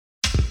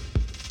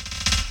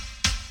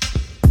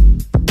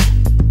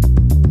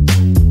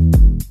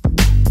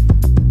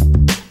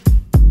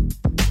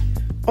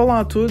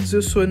Olá a todos,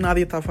 eu sou a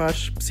Nádia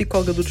Tavares,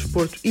 psicóloga do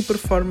desporto e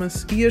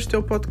performance, e este é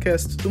o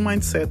podcast do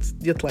Mindset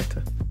de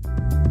Atleta.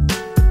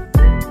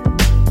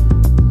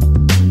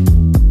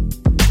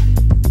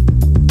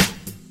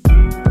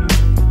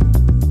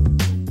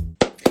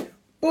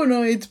 Boa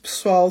noite,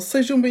 pessoal,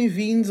 sejam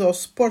bem-vindos ao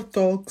Sport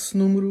Talks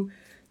número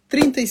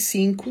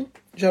 35.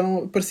 Já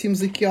não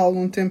aparecíamos aqui há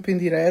algum tempo em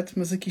direto,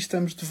 mas aqui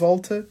estamos de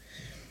volta.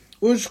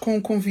 Hoje com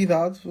um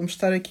convidado, vamos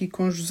estar aqui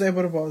com José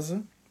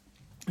Barbosa,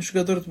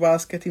 jogador de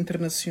basquete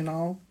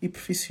internacional e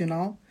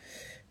profissional.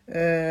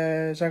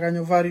 Já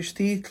ganhou vários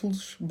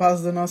títulos,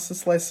 base da nossa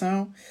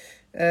seleção,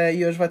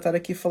 e hoje vai estar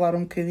aqui a falar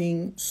um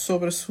bocadinho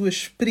sobre a sua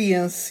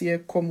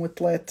experiência como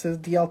atleta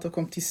de alta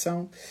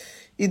competição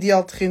e de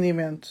alto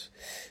rendimento.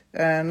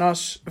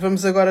 Nós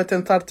vamos agora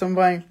tentar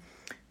também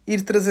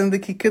ir trazendo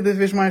aqui cada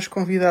vez mais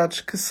convidados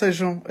que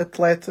sejam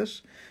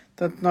atletas.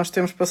 Portanto, nós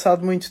temos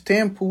passado muito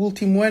tempo, o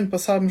último ano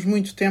passámos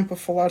muito tempo a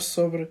falar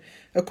sobre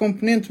a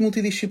componente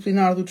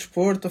multidisciplinar do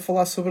desporto, a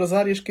falar sobre as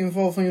áreas que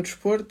envolvem o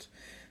desporto,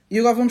 e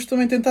agora vamos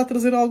também tentar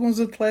trazer alguns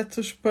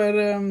atletas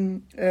para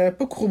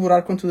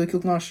corroborar com tudo aquilo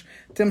que nós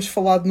temos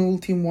falado no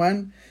último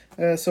ano,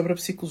 sobre a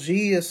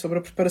psicologia, sobre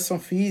a preparação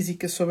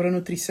física, sobre a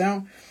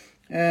nutrição,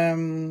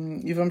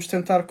 e vamos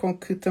tentar com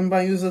que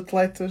também os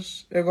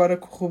atletas agora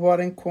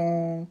corroborem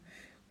com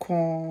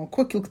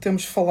aquilo que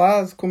temos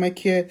falado, como é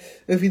que é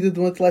a vida de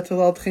um atleta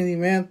de alto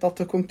rendimento, de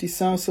alta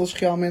competição, se eles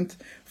realmente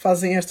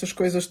fazem estas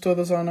coisas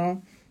todas ou não,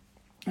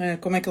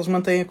 como é que eles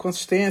mantêm a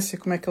consistência,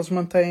 como é que eles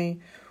mantêm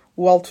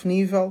o alto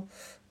nível,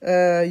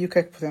 e o que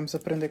é que podemos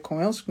aprender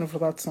com eles, que na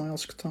verdade são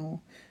eles que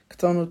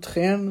estão no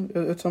terreno.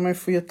 Eu também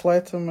fui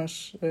atleta,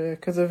 mas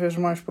cada vez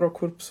mais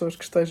procuro pessoas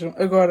que estejam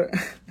agora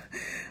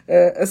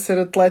a ser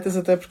atletas,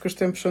 até porque os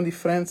tempos são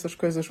diferentes, as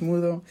coisas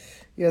mudam,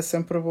 e é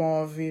sempre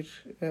bom ouvir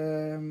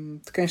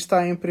de quem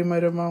está em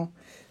primeira mão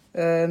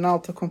na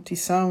alta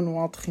competição, no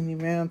alto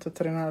rendimento, a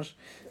treinar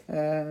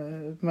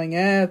de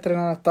manhã, a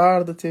treinar à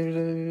tarde, a ter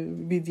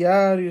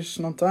bidiários,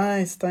 se não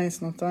tem,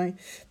 se não tem.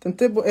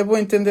 Portanto, é bom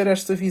entender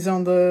esta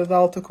visão da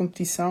alta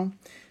competição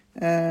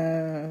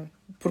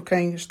por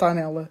quem está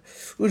nela.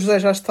 O José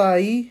já está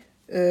aí,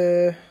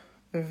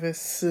 a ver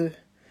se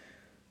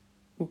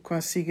o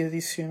consigo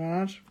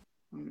adicionar.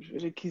 Vamos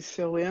ver aqui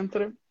se ele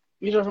entra.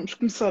 E já vamos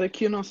começar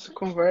aqui a nossa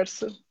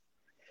conversa.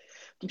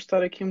 Vamos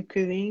estar aqui um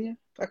bocadinho.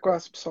 Está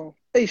quase, pessoal.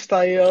 Aí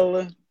está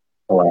ele.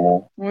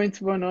 Olá,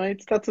 Muito boa noite.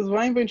 Está tudo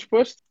bem? Bem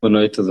disposto? boa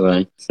noite, tudo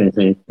bem? Sim,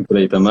 sim. E por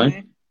aí também?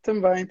 Sim,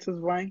 também,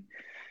 tudo bem.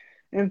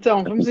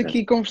 Então, vamos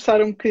aqui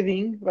conversar um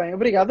bocadinho. Bem,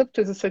 obrigada por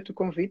teres aceito o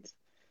convite.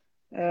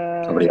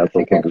 Obrigado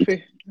pelo Fiquei,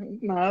 convite.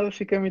 nada,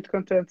 fiquei muito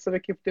contente de estar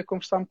aqui a poder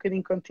conversar um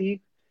bocadinho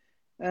contigo.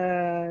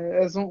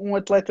 És um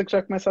atleta que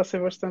já começa a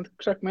ser bastante,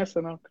 que já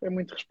começa, não, que é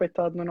muito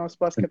respeitado no nosso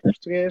basquete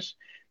português,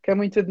 que é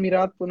muito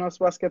admirado pelo nosso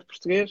basquete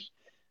português.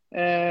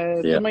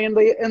 Yeah. Também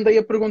andei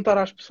a perguntar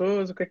às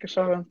pessoas o que é que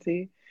achavam de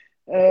ti,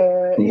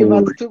 e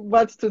Uh,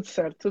 bate tudo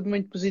certo, tudo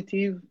muito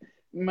positivo,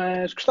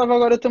 mas gostava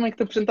agora também que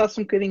te apresentasse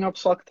um bocadinho ao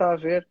pessoal que está a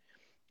ver.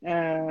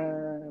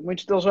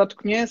 Muitos deles já te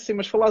conhecem,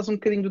 mas falares um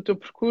bocadinho do teu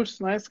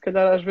percurso, não é? Se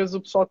calhar às vezes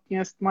o pessoal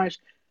conhece-te mais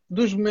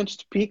dos momentos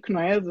de pico,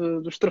 não é?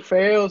 Dos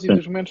troféus e sim,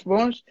 dos momentos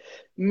bons,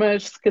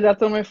 mas se calhar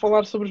também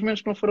falar sobre os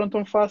momentos que não foram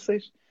tão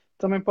fáceis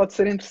também pode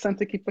ser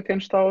interessante aqui para quem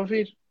nos está a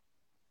ouvir.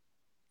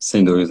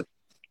 sem dúvida.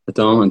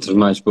 Então, antes de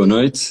mais, boa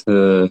noite.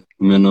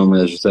 O meu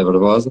nome é José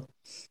Barbosa.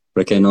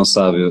 Para quem não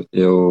sabe,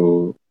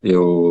 eu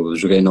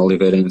joguei na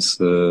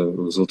Oliveirense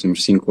os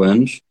últimos 5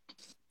 anos.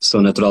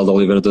 Sou natural de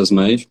Oliveira das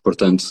Meias,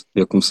 portanto,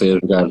 eu comecei a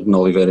jogar na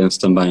Oliveirense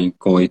também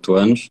com 8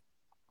 anos.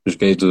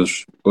 Joguei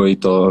dos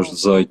 8 aos Uau.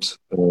 18,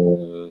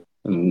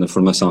 na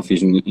formação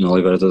fiz na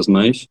Oliveira das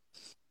Meias.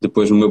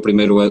 Depois, no meu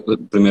primeiro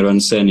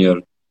ano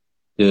sénior,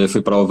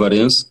 fui para o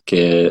Alvarense, que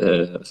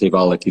é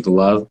rival aqui do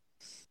lado.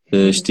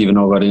 Estive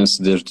no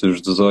Alvarense desde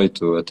os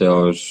 18 até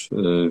aos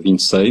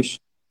 26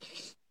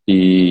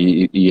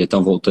 e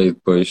então voltei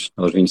depois,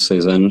 aos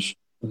 26 anos,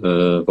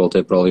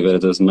 voltei para Oliveira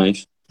das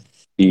Mães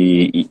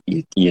e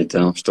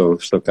então estou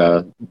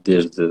cá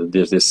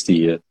desde esse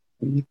dia.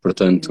 E,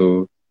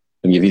 portanto,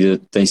 a minha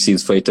vida tem sido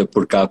feita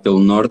por cá pelo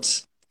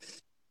norte.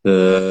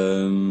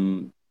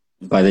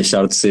 Vai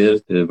deixar de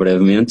ser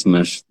brevemente,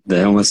 mas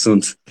é um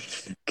assunto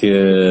que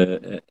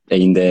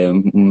ainda é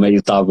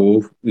meio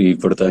tabu e,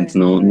 portanto, Sim,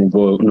 não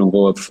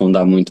vou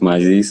aprofundar muito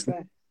mais isso. sim,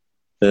 sim.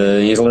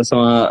 Em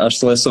relação às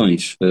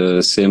seleções,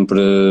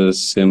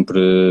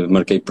 sempre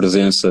marquei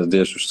presença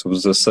desde os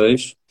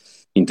sub-16,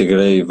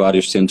 integrei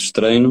vários centros de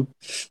treino,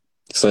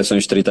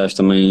 seleções distritais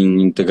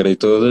também integrei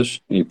todas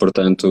e,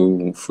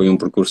 portanto, foi um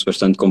percurso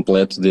bastante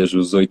completo desde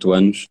os 8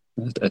 anos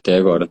até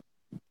agora.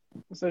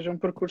 Ou seja, um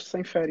percurso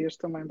sem férias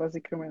também,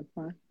 basicamente,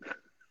 não é?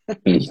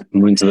 Sim,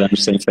 muitos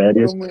anos sem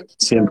férias. Como,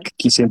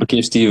 Sempre que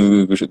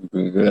estive,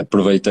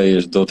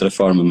 aproveitei-as de outra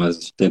forma,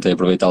 mas tentei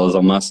aproveitá-las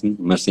ao máximo.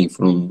 Mas sim,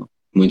 foram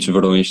muitos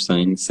verões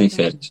sem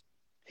férias.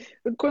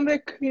 Quando é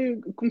que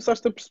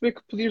começaste a perceber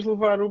que podias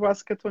levar o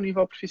basquete ao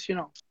nível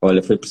profissional?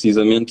 Olha, foi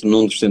precisamente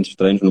num dos centros de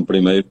treinos, no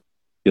primeiro.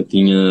 Eu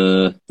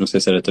tinha, não sei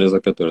se era 13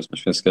 ou 14,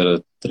 mas penso que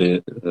era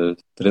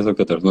 13 ou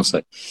 14, não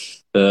sei.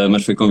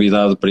 Mas fui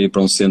convidado para ir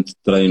para um centro de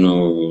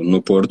treino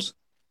no Porto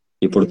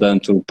e,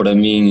 portanto, para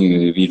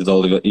mim, ir de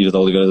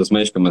Oliveira das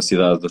Meias, que é uma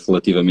cidade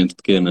relativamente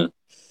pequena,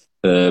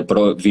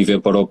 viver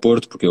para o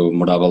Porto, porque eu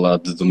morava lá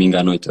de domingo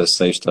à noite a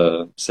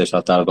sexta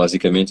à tarde,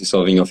 basicamente, e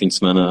só vinha ao fim de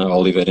semana a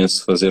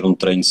Oliveirense fazer um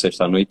treino de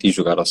sexta à noite e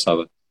jogar ao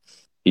sábado.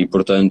 E,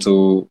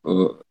 portanto,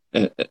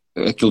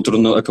 aquilo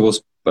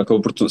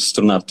acabou por se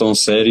tornar tão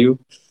sério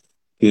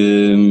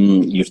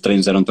e os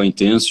treinos eram tão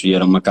intensos e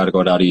era uma carga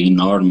horária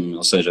enorme,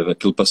 ou seja,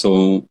 aquilo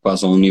passou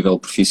quase a um nível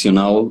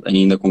profissional,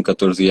 ainda com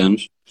 14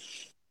 anos,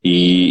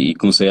 e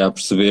comecei a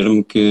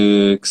perceber-me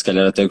que se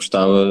calhar até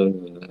gostava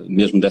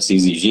mesmo dessa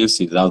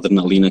exigência e da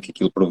adrenalina que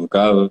aquilo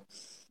provocava,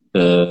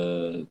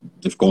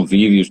 dos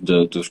convívios,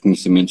 dos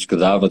conhecimentos que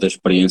dava, das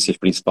experiências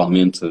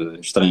principalmente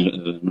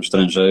no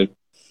estrangeiro,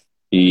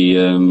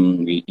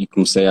 e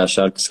comecei a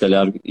achar que se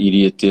calhar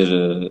iria ter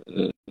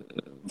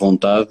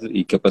vontade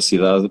e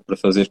capacidade para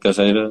fazer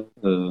carreira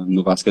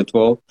no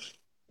basquetebol,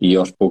 e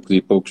aos poucos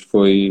e poucos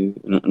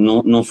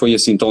não foi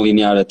assim tão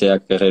linear até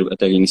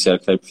iniciar a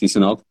carreira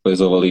profissional, porque depois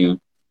houve ali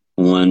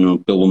um ano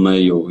pelo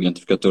meio,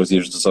 entre os 14 e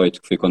os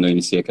 18, que foi quando eu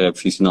iniciei a carreira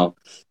profissional,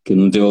 que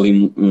me deu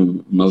ali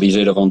uma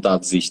ligeira vontade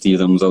de desistir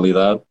da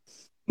modalidade,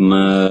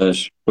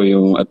 mas foi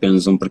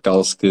apenas um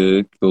percalço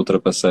que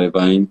ultrapassei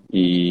bem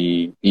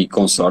e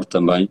com sorte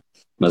também,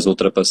 mas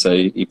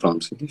ultrapassei e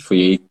pronto,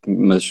 foi aí,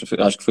 mas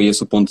acho que foi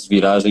esse o ponto de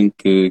viragem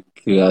que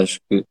acho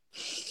que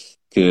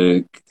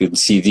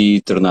decidi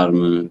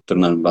tornar-me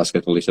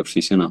basquetebolista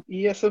profissional.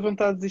 E essa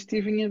vontade de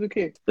desistir vinha do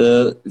quê?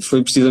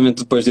 Foi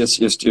precisamente depois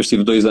eu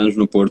estive 2 anos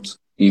no Porto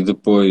e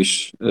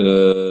depois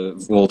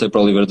voltei para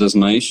o Oliveira das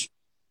Meias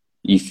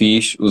e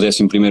fiz o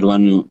 11º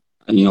ano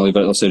em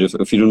Oliveira, ou seja,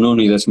 eu fiz o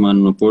 9º e 10º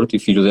ano no Porto e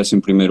fiz o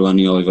 11º ano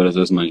em Oliveira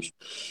das Meias.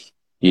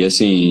 E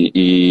assim,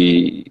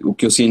 o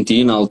que eu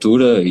senti na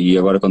altura, e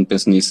agora quando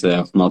penso nisso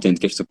é uma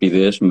autêntica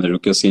estupidez, mas o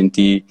que eu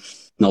senti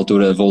na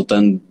altura,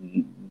 voltando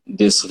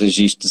desse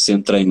registro de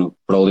centro treino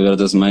para o Oliveira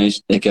das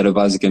Meias, é que era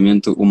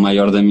basicamente o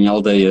maior da minha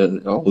aldeia,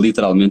 ou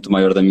literalmente o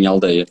maior da minha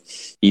aldeia.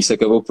 E isso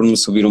acabou por me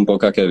subir um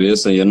pouco à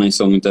cabeça, e eu nem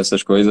sou muito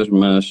dessas coisas,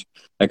 mas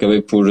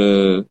acabei por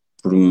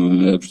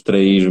me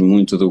abstrair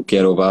muito do que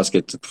era o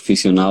basquete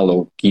profissional,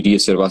 ou que iria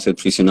ser basquete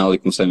profissional, e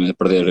comecei-me a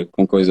perder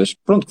com coisas,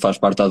 pronto, que faz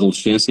parte da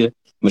adolescência,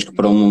 mas que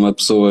para uma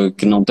pessoa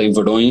que não tem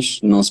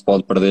verões não se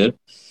pode perder.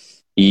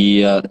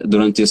 E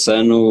durante esse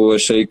ano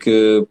achei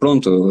que,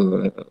 pronto,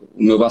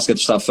 o meu basquete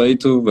está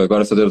feito,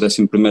 agora fazer o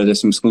 11º,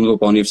 12º, vou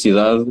para a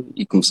universidade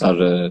e começar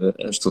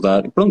a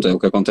estudar. E pronto, é o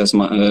que acontece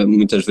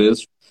muitas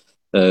vezes.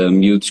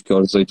 Miúdos que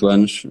aos 18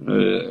 anos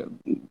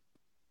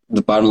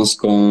deparam-se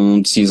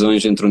com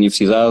decisões entre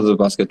universidade,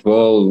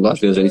 basquetebol, às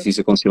vezes é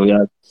difícil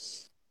conciliar.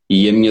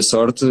 E a minha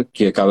sorte,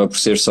 que acaba por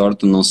ser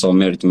sorte, não só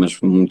mérito, mas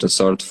muita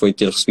sorte, foi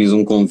ter recebido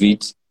um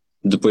convite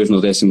depois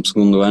no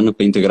 12º ano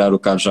para integrar o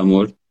Carlos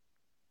Jamor.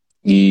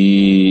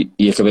 E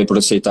acabei por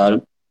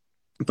aceitar,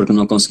 porque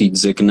não consegui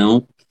dizer que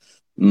não,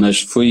 mas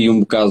foi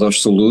um bocado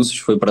aos soluços,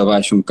 foi para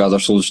baixo um bocado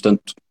aos soluços,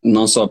 tanto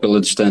não só pela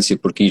distância,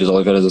 porque ir de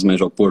Oliveira das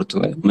Meias ao Porto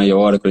é meia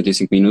hora,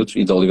 45 minutos,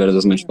 e de Oliveira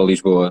das Meias para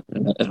Lisboa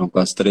eram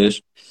quase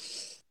 3,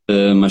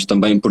 mas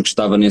também porque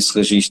estava nesse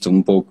registro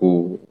um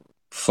pouco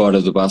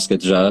fora do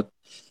basquete já,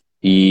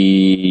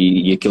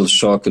 e aquele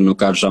choque no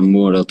Carlos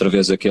Jamor, outra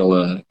vez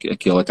aquela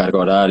carga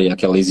horária,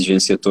 aquela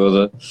exigência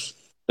toda,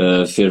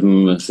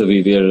 fez-me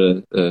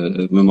reviver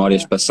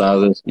memórias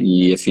passadas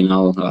e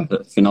afinal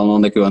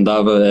onde é que eu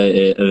andava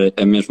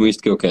é mesmo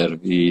isto que eu quero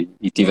e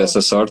tive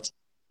essa sorte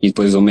e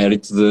depois o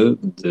mérito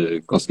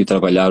de conseguir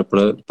trabalhar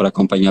para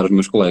acompanhar os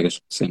meus colegas,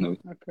 sem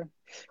dúvida. Okay.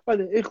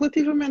 Olha,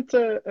 relativamente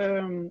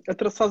a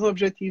traçar os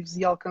objetivos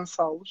e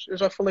alcançá-los, eu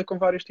já falei com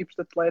vários tipos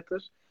de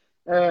atletas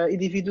e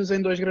divido-os em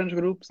dois grandes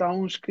grupos. Há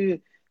uns que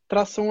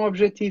traçam um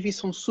objetivo e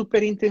são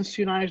super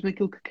intencionais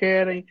naquilo que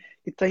querem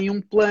e têm um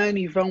plano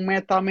e vão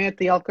meta a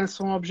meta e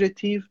alcançam um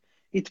objetivo.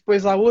 E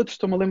depois há outros,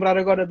 estou-me a lembrar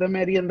agora da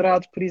Mary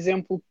Andrade, por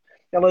exemplo,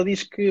 ela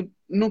diz que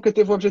nunca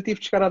teve o objetivo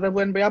de chegar à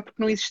WNBA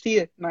porque não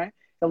existia, não é?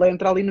 Ela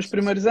entra ali nos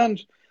primeiros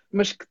anos,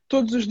 mas que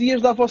todos os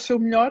dias dava o seu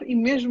melhor e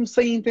mesmo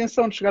sem a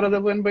intenção de chegar à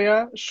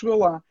WNBA, chegou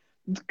lá.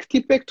 De que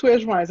tipo é que tu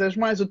és mais? És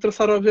mais o de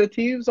traçar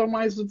objetivos ou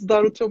mais o de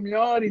dar o teu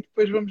melhor e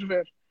depois vamos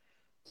ver?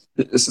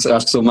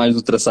 Acho que sou mais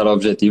do traçar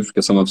objetivos, porque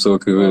eu sou uma pessoa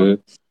que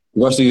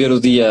gosto de viver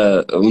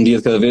um dia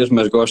de cada vez,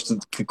 mas gosto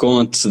de que com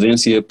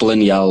antecedência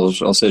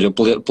planeá-los, ou seja,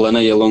 eu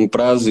planeio a longo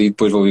prazo e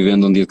depois vou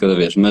vivendo um dia de cada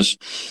vez, mas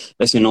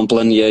assim não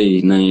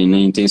planeei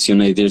nem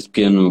intencionei desde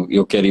pequeno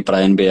eu quero ir para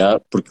a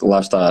NBA, porque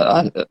lá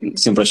está,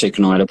 sempre achei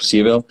que não era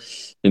possível,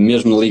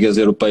 mesmo na ligas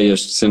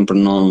europeias sempre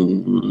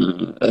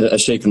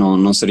achei que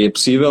não seria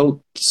possível,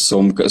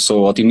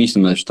 sou otimista,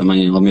 mas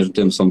também ao mesmo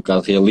tempo sou um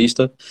bocado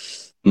realista,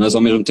 mas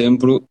ao mesmo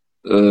tempo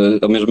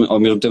ao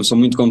mesmo tempo sou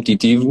muito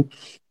competitivo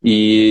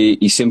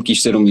e sempre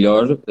quis ser o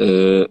melhor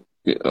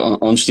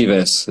onde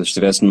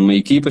estivesse numa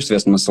equipa,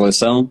 estivesse numa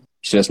seleção,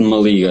 estivesse numa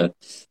liga.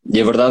 E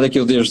a verdade é que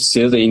eu desde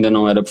cedo ainda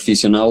não era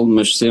profissional,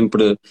 mas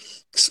sempre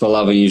que se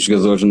falava em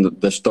jogadores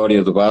da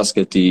história do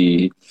basquete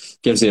e,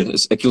 quer dizer,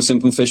 aquilo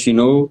sempre me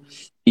fascinou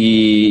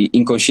e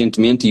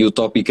inconscientemente e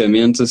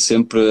utopicamente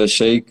sempre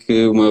achei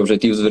que o meu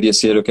objetivo deveria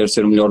ser eu quero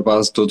ser o melhor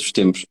base de todos os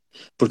tempos.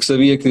 Porque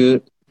sabia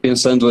que,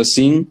 pensando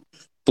assim,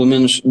 pelo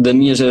menos da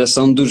minha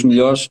geração, dos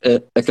melhores,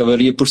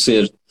 acabaria por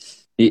ser.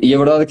 E a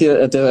verdade é que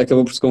até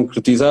acabou por se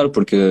concretizar,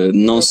 porque É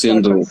não o que está a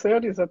sendo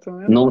acontecer,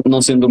 exatamente.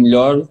 não sendo o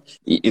melhor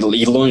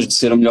e longe de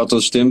ser o melhor de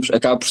todos os tempos,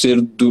 acaba por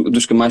ser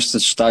dos que mais se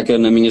destaca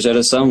na minha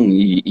geração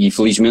e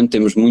felizmente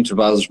temos muitos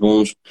bases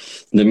bons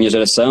da minha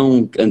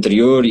geração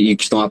anterior e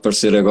que estão a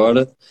aparecer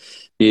agora.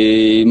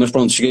 Mas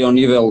pronto, cheguei ao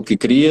nível que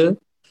queria.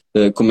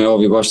 Como é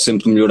óbvio, gosto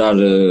sempre de melhorar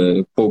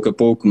pouco a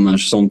pouco,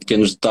 mas são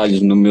pequenos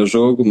detalhes no meu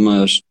jogo,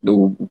 mas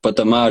o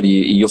patamar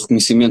e o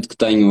reconhecimento que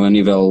tenho a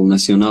nível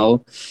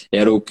nacional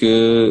era o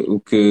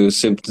que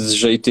sempre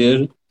desejei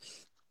ter.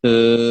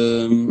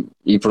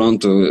 E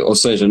pronto, ou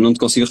seja, não te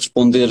consigo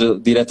responder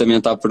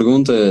diretamente à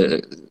pergunta.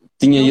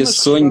 Tinha Não, esse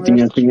mas sonho,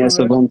 tinha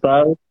essa respondeste.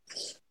 vontade,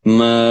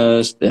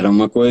 mas era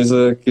uma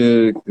coisa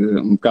que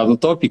um bocado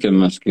utópica,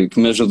 mas que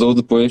me ajudou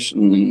depois,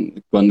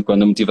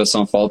 quando a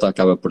motivação falta,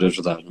 acaba por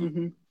ajudar, não é?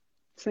 Uhum.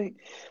 Sim.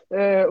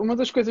 Uma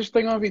das coisas que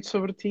tenho ouvido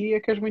sobre ti é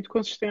que és muito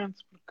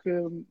consistente, porque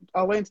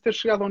além de ter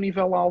chegado a um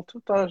nível alto,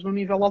 estás num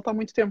nível alto há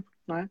muito tempo,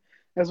 não é?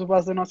 És o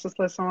base da nossa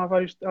seleção há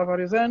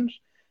vários anos,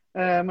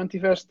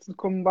 mantiveste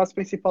como base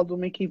principal de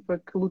uma equipa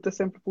que luta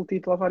sempre pelo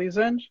título há vários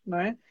anos, não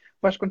é?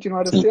 Vais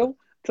continuar a Sim, sê-lo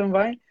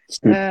também.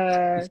 sim.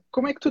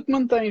 Como é que tu te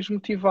mantens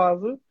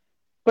motivado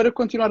para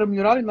continuar a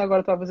melhorar? Ainda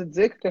agora estavas a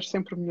dizer que queres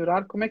sempre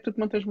melhorar. Como é que tu te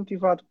mantens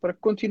motivado para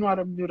continuar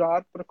a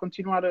melhorar, para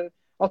continuar a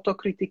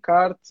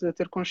autocriticar-te, a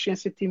ter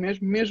consciência de ti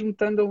mesmo, mesmo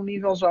estando a um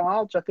nível já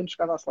alto, já tendo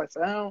chegado à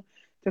seleção,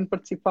 tendo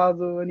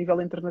participado a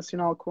nível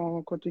internacional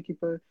com a tua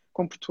equipa,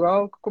 com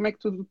Portugal? Como é que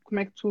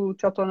tu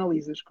te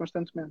autoanalisas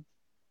constantemente?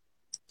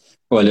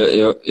 Olha,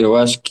 eu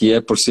acho que é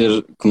por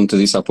ser, como te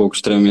disse há pouco,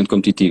 extremamente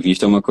competitivo.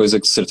 Isto é uma coisa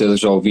que de certeza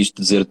já ouviste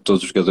dizer de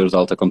todos os jogadores de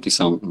alta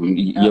competição.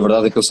 E a Ah,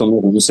 verdade é que eu sou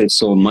mesmo, não sei se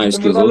sou a mais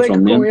que os verdade é outros ou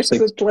que com menos, estes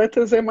sei que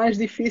atletas é mais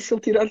difícil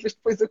tirar-lhes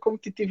depois a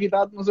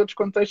competitividade nos outros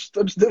contextos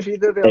todos da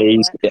vida é deles, não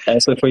isso. é?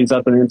 Essa foi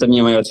exatamente a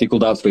minha maior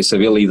dificuldade, foi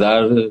saber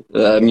lidar,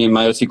 a minha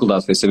maior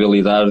dificuldade foi saber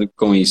lidar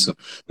com isso.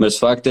 Mas de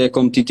facto é a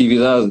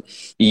competitividade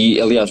e,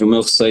 aliás, o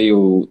meu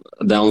receio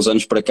de há uns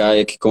anos para cá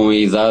é que com a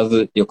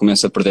idade eu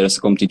começo a perder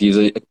essa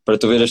competitividade. Para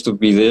tu ver a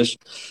estupidez,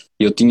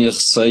 eu tinha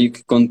receio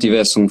que quando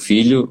tivesse um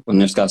filho, ou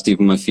neste caso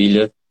tive uma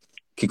filha,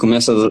 que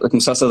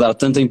começasse a dar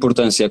tanta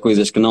importância a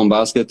coisas que não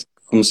basquete,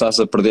 que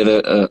começasse a perder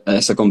a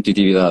essa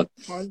competitividade.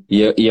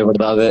 Olha. E a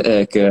verdade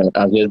é que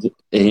às vezes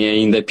é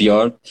ainda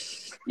pior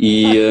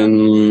e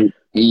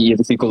a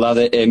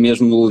dificuldade é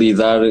mesmo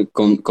lidar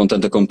com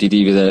tanta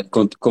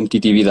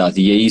competitividade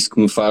e é isso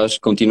que me faz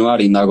continuar.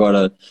 Ainda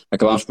agora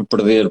acabámos por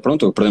perder,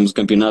 pronto, perdemos o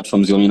campeonato,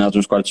 fomos eliminados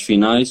nos quartos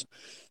finais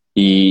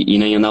e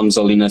nem andámos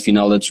ali na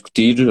final a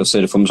discutir, ou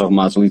seja, fomos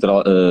arrumados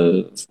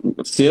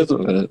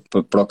cedo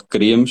para o que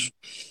queríamos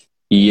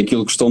e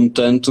aquilo gostou-me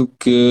tanto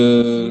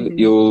que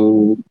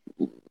Uhum.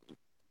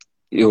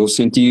 eu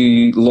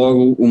senti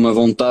logo uma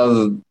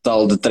vontade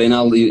tal de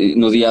treinar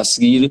no dia a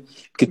seguir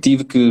que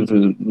tive que,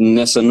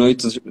 nessa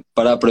noite,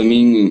 parar para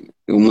mim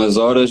umas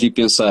horas e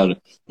pensar: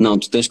 não,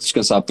 tu tens que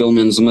descansar pelo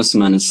menos uma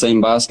semana sem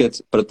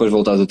basquete para depois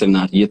voltares a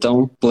treinar. E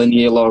então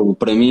planeei logo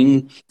para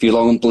mim, fiz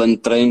logo um plano de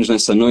treinos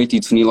nessa noite e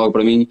defini logo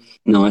para mim: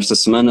 não, esta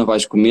semana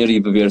vais comer e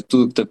beber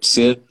tudo o que te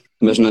apetecer,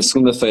 mas na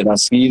segunda-feira a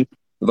seguir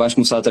vais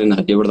começar a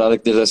treinar. E a verdade é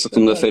que desde essa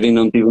segunda-feira Espetáculo.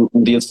 ainda não tive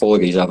um dia de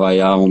folga e já vai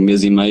há um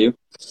mês e meio.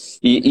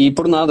 E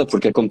por nada,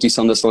 porque a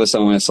competição da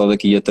seleção é só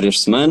daqui a 3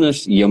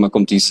 semanas e é uma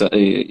competição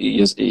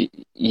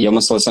e é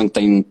uma seleção que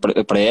tem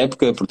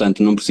pré-época,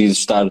 portanto não preciso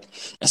estar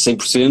a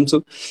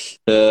 100%.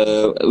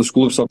 Os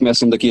clubes só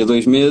começam daqui a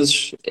 2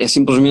 meses. É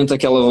simplesmente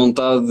aquela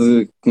vontade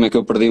de como é que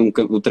eu perdi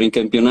o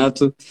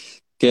tricampeonato.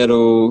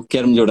 Quero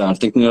melhorar,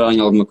 tenho que melhorar em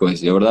alguma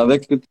coisa. E a verdade é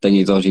que tenho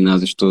ido ao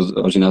ginásio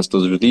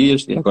todos os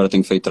dias e agora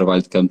tenho feito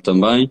trabalho de campo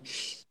também.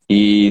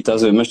 E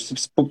estás a ver,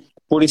 mas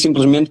pura e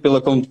simplesmente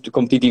pela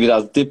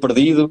competitividade de ter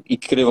perdido e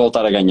querer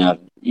voltar a ganhar.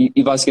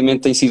 E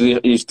basicamente tem sido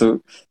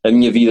isto a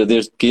minha vida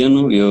desde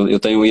pequeno. Eu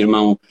tenho um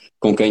irmão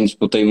com quem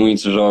disputei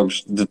muitos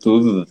jogos de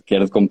tudo,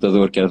 quer de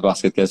computador, quer de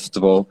basquete, quer de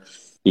futebol.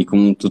 E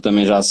como tu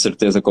também já de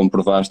certeza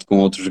comprovaste com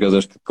outros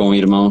jogadores, com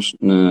irmãos,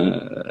 Sim,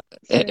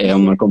 é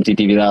uma sim.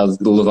 competitividade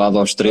levada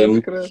ao Pode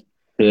extremo, crer.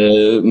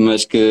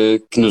 mas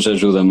que nos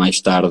ajuda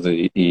mais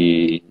tarde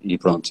e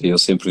pronto, eu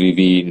sempre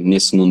vivi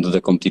nesse mundo da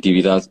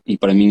competitividade e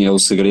para mim é o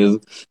segredo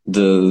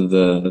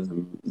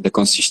da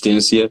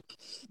consistência,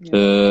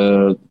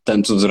 Yeah.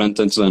 tanto durante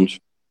tantos anos.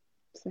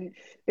 Sim.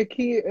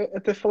 Aqui,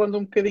 até falando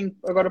um bocadinho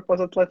agora para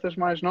os atletas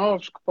mais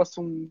novos que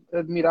possam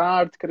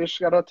admirar-te, querer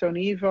chegar ao teu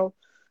nível,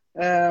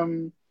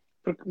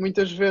 porque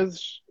muitas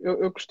vezes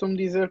eu costumo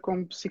dizer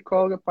como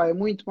psicóloga, pá, é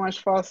muito mais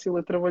fácil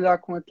eu trabalhar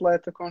com um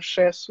atleta com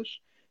excessos,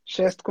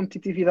 excesso de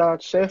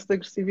competitividade, excesso de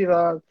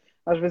agressividade,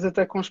 às vezes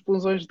até com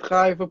explosões de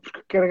raiva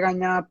porque quer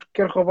ganhar, porque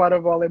quer roubar a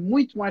bola. É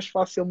muito mais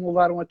fácil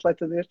moldar um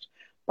atleta destes,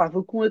 pá,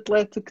 do que um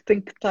atleta que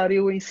tem que estar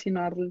eu a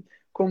ensinar-lhe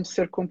como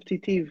ser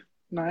competitivo,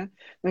 não é?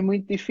 É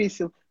muito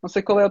difícil. Não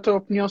sei qual é a tua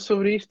opinião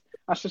sobre isto.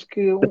 Achas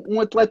que um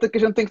atleta que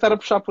a gente tem que estar a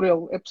puxar por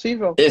ele, é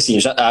possível? É assim,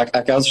 já há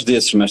casos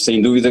desses, mas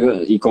sem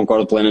dúvida, e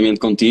concordo plenamente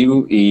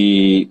contigo,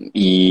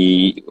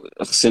 e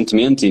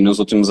recentemente e nos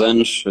últimos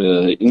anos,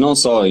 e não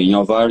só em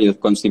Ovar, eu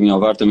quando estive em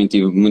Ovar também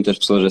tive muitas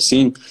pessoas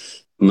assim,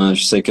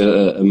 mas sei que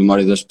a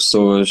memória das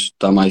pessoas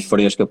está mais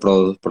fresca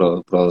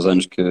para os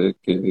anos que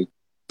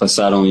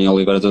passaram em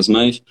Oliveira das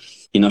Mães,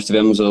 e nós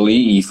estivemos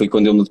ali, e foi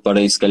quando eu me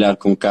deparei, se calhar,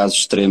 com casos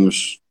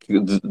extremos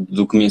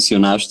do que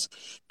mencionaste,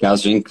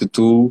 casos em que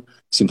tu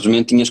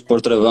simplesmente tinhas que pôr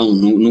travão,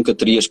 nunca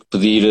terias que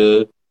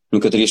pedir.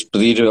 Nunca terias que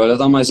pedir, olha,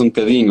 dá mais um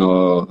bocadinho,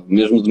 ou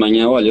mesmo de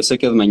manhã, olha, eu sei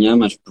que é de manhã,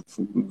 mas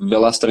vê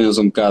lá se treinas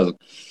um bocado.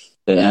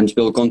 Antes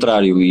pelo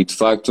contrário, e de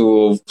facto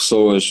houve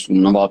pessoas,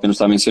 não vale a pena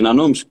estar a mencionar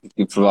nomes,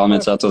 e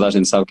provavelmente já toda a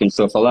gente sabe quem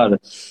estou a falar,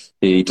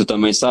 e tu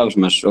também sabes,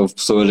 mas houve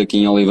pessoas aqui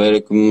em Oliveira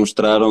que me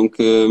mostraram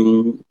que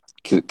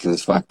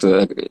de facto,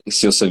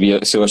 se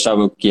eu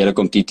achava que era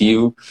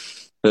competitivo,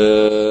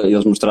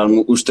 eles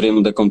mostraram-me o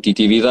extremo da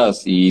competitividade,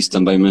 e isso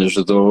também me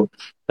ajudou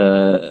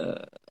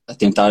a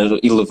tentar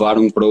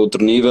elevar-me para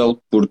outro nível,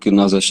 porque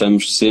nós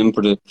achamos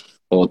sempre,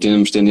 ou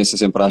temos tendência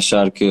sempre a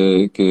achar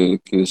que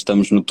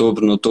estamos no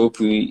topo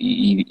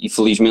e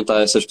felizmente há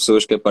essas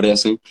pessoas que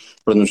aparecem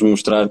para nos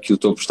mostrar que o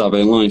topo está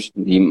bem longe,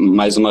 e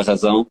mais uma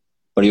razão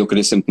para eu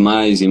querer sempre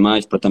mais e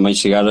mais, para também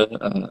chegar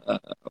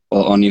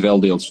ao nível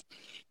deles.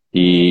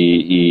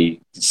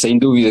 E sem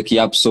dúvida que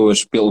há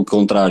pessoas, pelo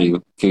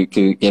contrário,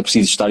 que é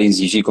preciso estar a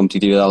exigir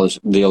competitividade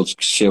deles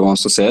que chegam ao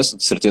sucesso,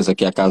 de certeza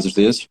que há casos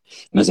desses,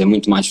 mas é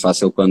muito mais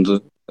fácil quando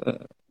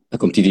a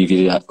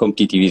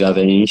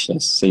competitividade é em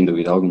excesso, sem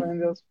dúvida alguma. Bem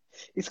Deus.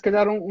 E se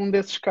calhar um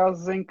desses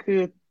casos em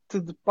que te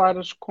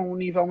deparas com um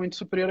nível muito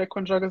superior é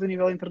quando jogas a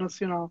nível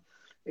internacional.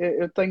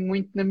 Eu tenho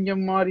muito na minha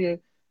memória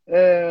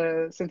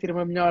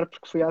sentir-me melhor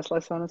porque fui à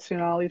seleção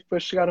nacional e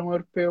depois chegar a um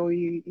europeu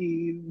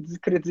e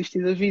querer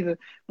desistir da vida.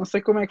 Não sei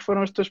como é que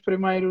foram os teus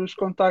primeiros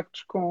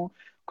contactos com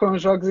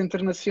os jogos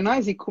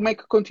internacionais e como é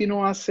que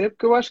continuam a ser,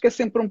 porque eu acho que é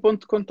sempre um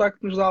ponto de contacto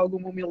que nos dá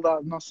alguma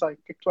humildade. Não sei, o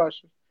que é que tu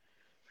achas?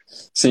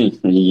 Sim,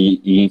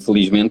 e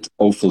infelizmente,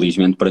 ou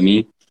felizmente para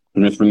mim,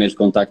 os meus primeiros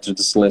contactos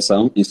de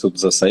seleção, em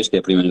sub-16, que é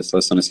a primeira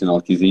seleção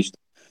nacional que existe,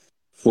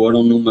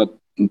 foram numa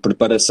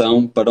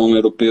preparação para um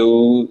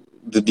europeu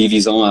de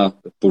divisão A,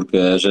 porque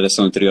a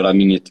geração anterior à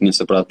minha tinha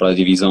separado para a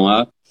divisão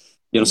A.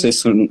 Eu não sei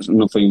se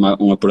não foi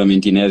um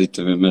apuramento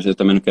inédito, mas eu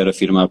também não quero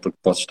afirmar porque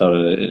posso estar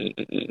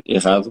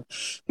errado,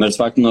 mas de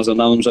facto nós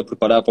andávamos a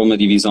preparar para uma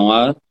divisão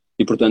A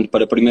e portanto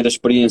para a primeira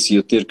experiência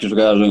eu ter que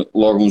jogar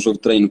logo um jogo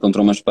de treino contra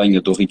uma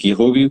Espanha do Ricky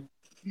Rubio,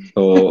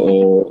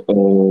 ou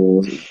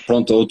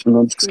pronto, outros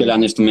nomes que se calhar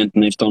neste momento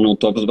nem estão no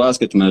top de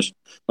basquete, mas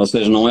ou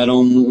seja, não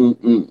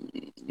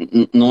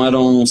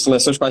eram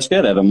seleções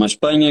quaisquer, era uma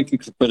Espanha que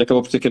depois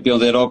acabou por ser campeã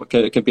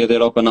da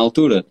Europa na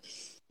altura.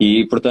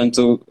 E,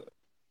 portanto,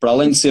 para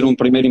além de ser um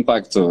primeiro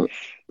impacto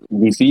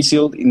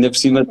difícil, ainda por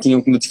cima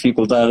tinham que nos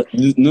dificultar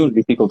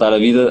a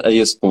vida a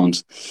esse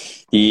ponto.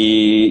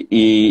 E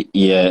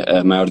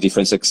a maior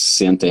diferença que se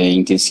sente é a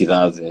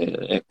intensidade,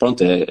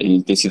 pronto, é a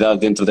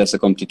intensidade dentro dessa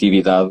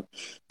competitividade.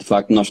 De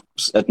facto, nós,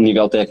 a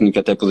nível técnico,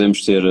 até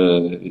podemos ser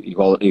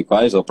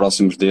iguais ou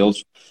próximos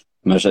deles,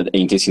 mas a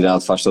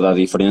intensidade faz toda a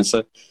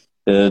diferença.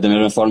 Da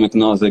mesma forma que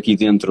nós aqui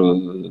dentro,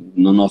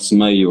 no nosso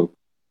meio,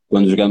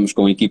 quando jogamos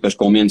com equipas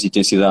com menos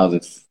intensidade,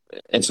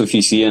 é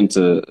suficiente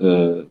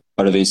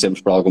para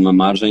vencermos por alguma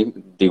margem.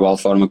 De igual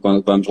forma,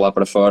 quando vamos lá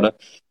para fora,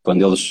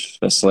 quando eles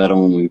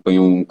aceleram e põem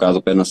um bocado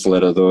o pé no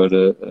acelerador,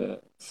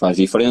 faz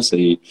diferença.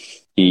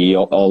 E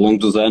ao longo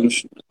dos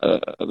anos,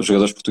 os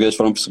jogadores portugueses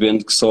foram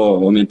percebendo que só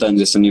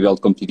aumentando esse nível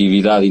de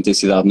competitividade e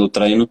intensidade no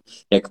treino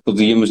é que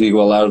podíamos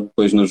igualar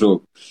depois no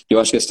jogo. Eu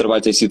acho que esse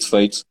trabalho tem sido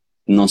feito,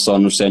 não só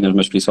nos séniores,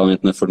 mas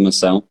principalmente na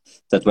formação.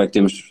 Tanto é que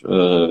temos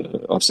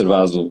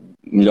observado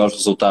melhores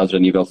resultados a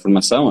nível de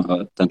formação,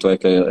 tanto é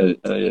que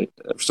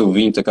os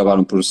sub-20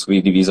 acabaram por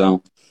subir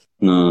divisão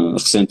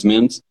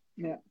recentemente,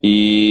 Yeah.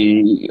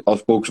 e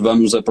aos poucos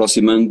vamos nos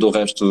aproximando do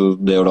resto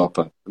da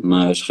Europa,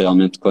 mas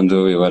realmente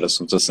quando eu era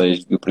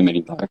sub-16 o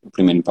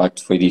primeiro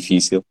impacto foi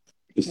difícil,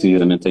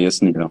 decididamente a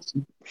esse nível.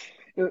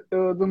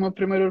 Eu do meu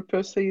primeiro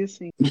europeu saí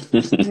assim.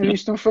 Tinha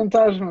visto um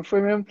fantasma.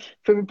 Foi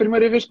a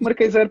primeira vez que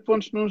marquei 0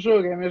 pontos num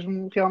jogo. É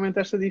mesmo realmente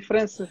esta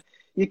diferença.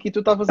 E aqui tu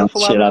estavas a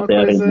falar de Cheira à uma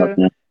terra, coisa.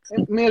 exatamente.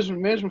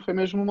 Foi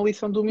mesmo uma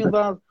lição de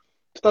humildade.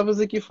 Tu estavas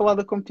aqui a falar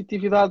da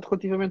competitividade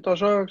relativamente aos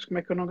jogos, como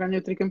é que eu não ganhei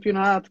o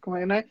tricampeonato, como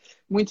é, né?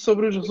 Muito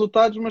sobre os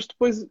resultados, mas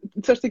depois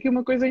disseste aqui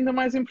uma coisa ainda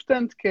mais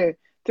importante, que é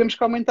temos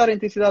que aumentar a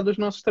intensidade dos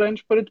nossos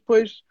treinos para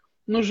depois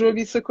no jogo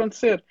isso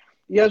acontecer.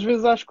 E às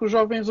vezes acho que os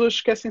jovens hoje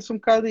esquecem-se um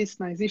bocado disso,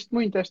 não é? Existe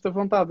muito esta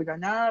vontade de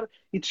ganhar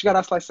e de chegar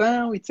à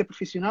seleção e de ser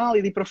profissional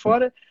e de ir para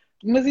fora,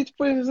 mas e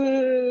depois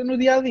no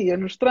dia a dia,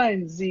 nos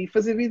treinos e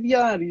fazer vídeo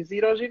diários, e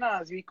ir ao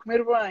ginásio e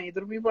comer bem e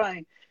dormir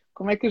bem,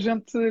 Como é que a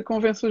gente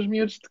convence os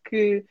miúdos de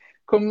que,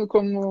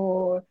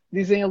 como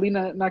dizem ali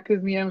na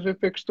Academia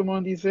MVP,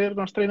 costumam dizer,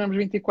 nós treinamos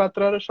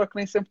 24 horas, só que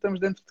nem sempre estamos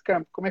dentro de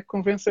campo. Como é que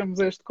convencemos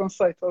este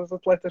conceito aos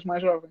atletas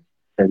mais jovens?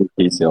 É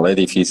difícil, é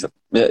difícil.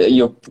 E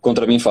eu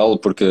contra mim falo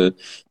porque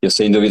eu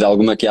sem dúvida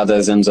alguma que há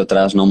 10 anos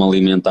atrás não me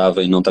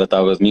alimentava e não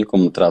tratava de mim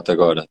como me trato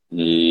agora.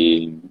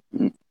 E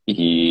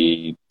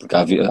porque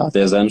há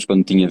 10 anos,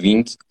 quando tinha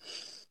 20,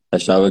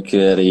 achava que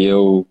era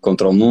eu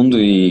contra o mundo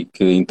e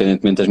que,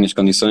 independentemente das minhas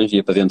condições,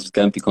 ia para dentro de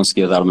campo e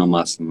conseguia dar o meu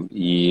máximo.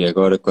 E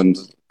agora,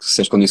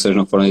 se as condições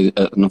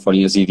não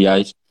forem as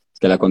ideais, se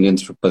calhar quando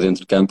entro para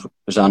dentro de campo,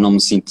 já não me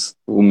sinto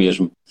o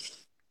mesmo.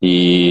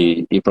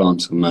 E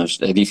pronto, mas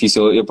é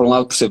difícil. Eu, por um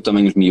lado, percebo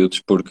também os miúdos,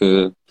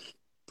 porque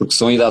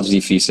são idades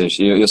difíceis.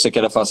 Eu sei que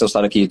era fácil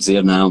estar aqui a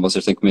dizer, não,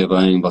 vocês têm que comer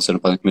bem, vocês não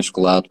podem comer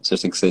chocolate, vocês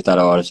têm que se deitar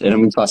a horas. Era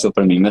muito fácil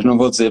para mim, mas não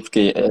vou dizer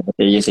porque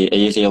é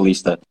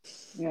irrealista.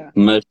 Yeah.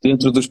 Mas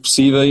dentro dos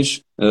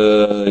possíveis,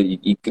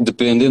 e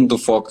dependendo do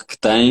foco que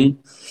têm,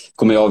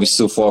 como é óbvio,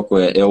 se o foco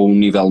é o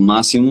nível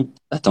máximo,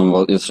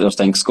 então eles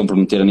têm que se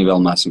comprometer a nível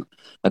máximo.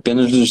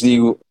 Apenas lhes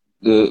digo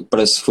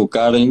para se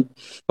focarem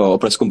ou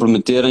para se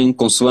comprometerem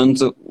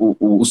consoante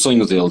o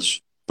sonho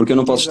deles. Porque eu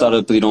não posso estar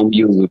a pedir a um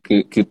miúdo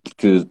que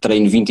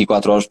treine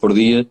 24 horas por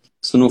dia,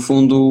 se no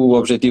fundo o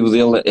objetivo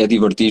dele é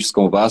divertir-se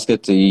com o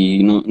basquete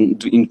e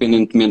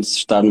independentemente de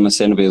estar numa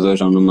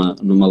CNB2 ou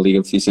numa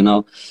liga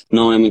profissional,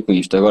 não é muito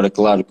isto. Agora,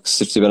 claro que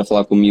se estiver a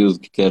falar com um miúdo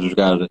que quer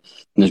jogar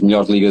nas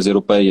melhores ligas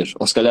europeias,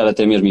 ou se calhar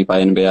até mesmo ir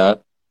para a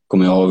NBA,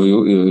 como é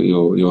óbvio,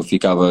 eu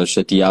ficava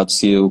chateado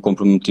se o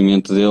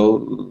compromisso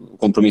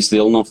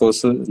dele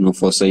não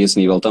fosse a esse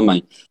nível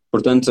também.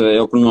 Portanto, é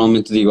o que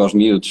normalmente digo aos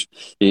miúdos.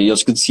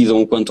 Eles que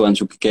decidam o quanto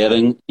antes o que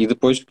querem e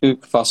depois que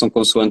façam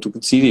consoante o que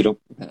decidiram.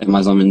 É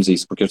mais ou menos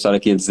isso, porque eu estar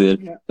aqui a dizer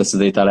Yeah. para se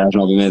deitar às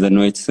 9h30 da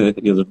noite,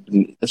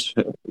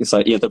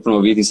 entra por um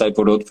ouvido e sai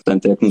por outro,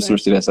 portanto é como se Sim. não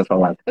estivesse a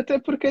falar. Até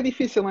porque é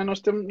difícil, não é?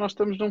 Nós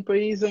estamos num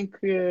país em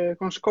que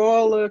com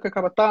escola, que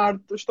acaba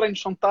tarde, os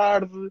treinos são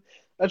tarde,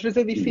 às vezes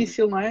é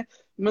difícil, não é?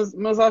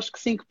 Mas acho que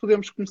sim que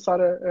podemos começar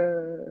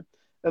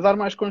a dar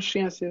mais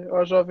consciência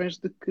aos jovens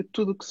de que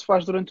tudo o que se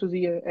faz durante o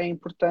dia é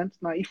importante,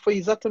 não é? E foi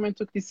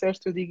exatamente o que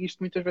disseste, eu digo isto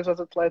muitas vezes aos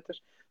atletas,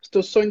 se o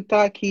teu sonho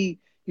está aqui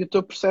e o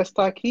teu processo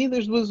está aqui,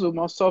 das duas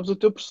uma, ou sobes o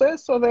teu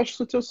processo ou desces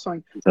o teu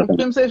sonho. Não Exatamente.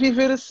 podemos é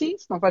viver assim,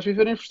 senão vais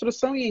viver em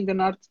frustração e a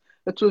enganar-te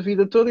a tua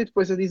vida toda e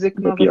depois a dizer que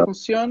É nada pior.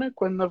 funciona,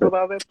 quando na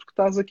verdade é porque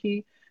estás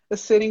aqui a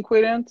ser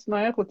incoerente, não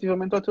é?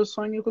 Relativamente ao teu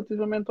sonho e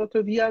relativamente ao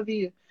teu dia a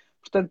dia.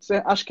 Portanto,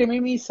 acho que é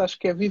mesmo isso, acho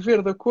que é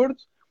viver de acordo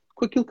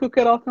com aquilo que eu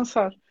quero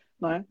alcançar,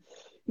 não é?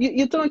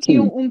 E então aqui Sim,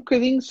 um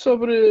bocadinho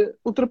sobre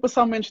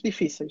ultrapassar momentos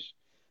difíceis.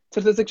 De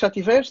certeza que já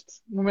tiveste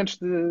momentos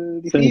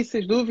sim,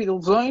 difíceis, dúvida,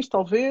 lesões,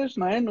 talvez,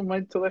 não é? No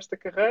meio de toda esta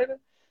carreira.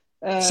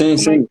 sim, Como é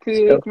sim.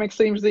 que, como é que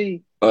saímos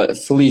daí?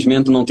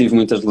 Felizmente não tive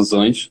muitas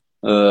lesões,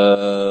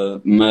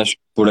 mas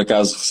por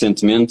acaso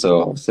recentemente,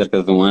 ou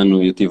cerca de um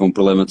ano, eu tive um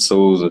problema de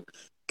saúde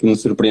que me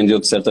surpreendeu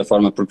de certa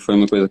forma porque foi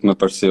uma coisa que me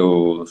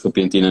apareceu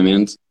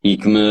repentinamente e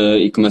que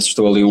me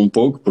assustou ali um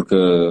pouco, porque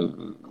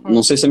não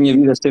Claro. sei se a minha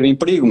vida esteve em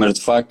perigo, mas de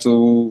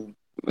facto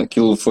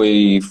aquilo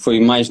foi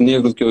mais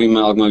negro do que eu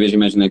alguma vez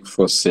imaginei que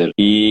fosse ser.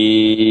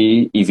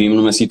 E vi-me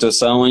numa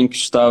situação em que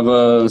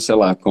estava, sei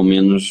lá, com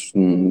menos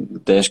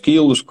 10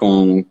 quilos,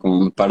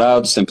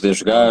 parado, sem poder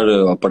jogar,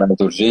 operado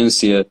de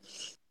urgência,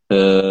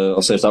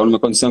 ou seja, estava numa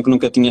condição que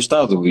nunca tinha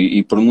estado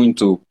e por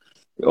muito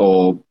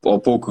ou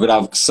pouco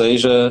grave que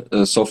seja,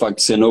 só o facto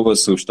de ser novo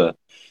assusta.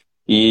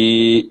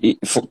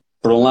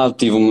 Por um lado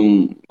tive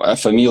a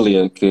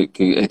família que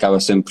acaba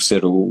sempre por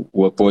ser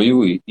o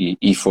apoio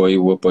e foi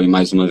o apoio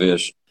mais uma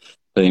vez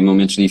em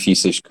momentos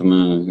difíceis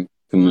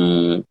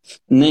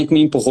nem que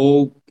me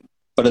empurrou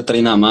para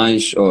treinar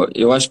mais.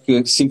 Eu acho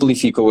que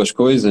simplificou as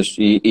coisas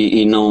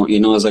e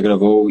não as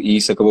agravou e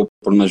isso acabou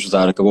por me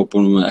ajudar, acabou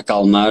por me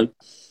acalmar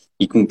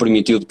e que me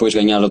permitiu depois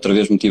ganhar outra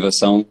vez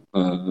motivação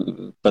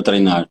para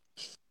treinar.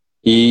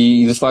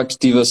 E de facto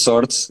tive a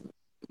sorte,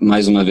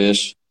 mais uma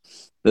vez,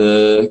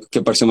 que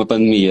apareceu uma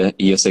pandemia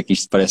e eu sei que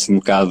isto parece um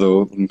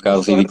bocado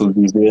Sorte. ridículo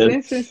de dizer,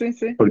 Sim, sim, sim,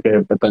 sim. porque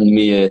a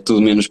pandemia é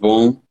tudo menos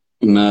bom,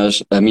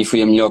 mas a mim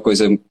foi a melhor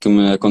coisa que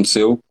me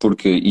aconteceu,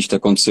 porque isto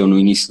aconteceu no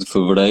início de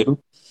fevereiro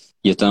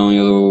e então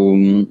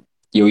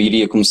eu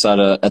iria começar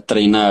a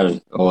treinar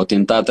ou a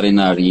tentar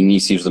treinar em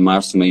inícios de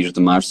março, meios de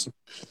março.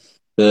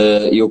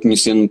 Eu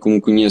conhecendo-me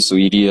como conheço,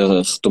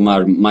 iria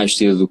retomar mais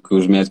cedo do que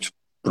os médicos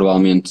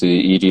provavelmente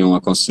iriam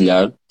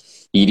aconselhar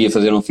e iria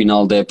fazer um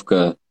final de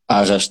época a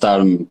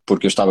arrastar-me,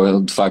 porque eu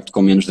estava de facto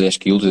com menos 10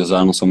 quilos, eu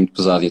já não sou muito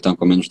pesado, então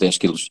com menos 10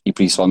 quilos e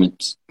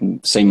principalmente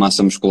sem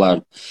massa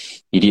muscular,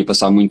 iria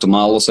passar muito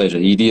mal, ou seja,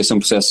 iria ser um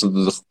processo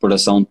de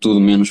recuperação tudo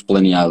menos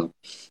planeado.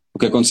 O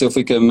que aconteceu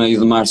foi que a meio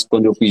de março,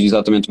 quando eu fiz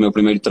exatamente o meu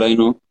primeiro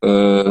treino,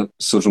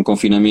 surge um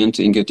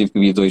confinamento em que eu tive que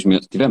vir 2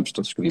 meses, tivemos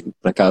todos que vir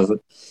para casa,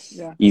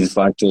 Yeah. e de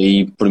facto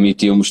aí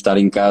permitiu-me estar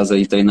em casa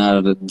e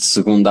treinar de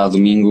segunda a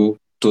domingo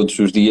todos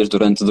os dias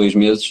durante 2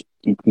 meses,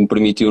 e que me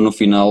permitiu no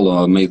final, ou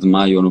a meio de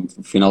maio, ou no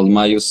final de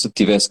maio, se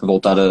tivesse que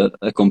voltar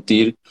a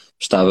competir,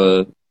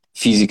 estava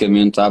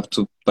fisicamente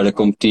apto para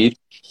competir.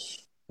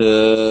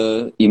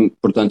 E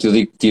portanto eu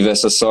digo que tive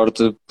essa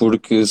sorte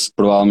porque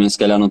provavelmente se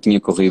calhar não tinha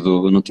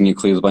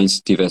corrido bem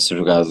se tivesse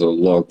jogado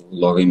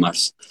logo em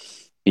março.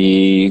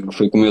 E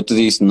foi como eu te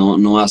disse,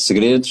 não há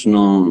segredos,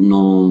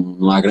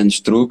 não há grandes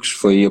truques,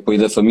 foi apoio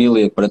da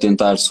família para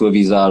tentar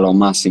suavizar ao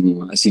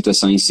máximo a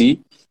situação em si.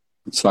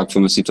 De facto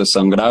foi uma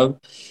situação grave,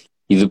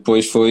 e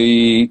depois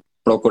foi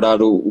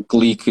procurar o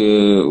clique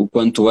o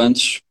quanto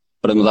antes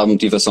para me dar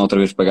motivação outra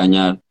vez para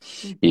ganhar,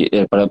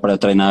 para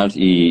treinar,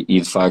 e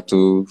de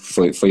facto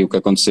foi o que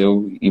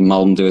aconteceu, e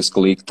mal me deu esse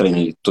clique,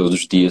 treinei todos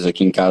os dias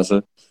aqui em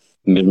casa,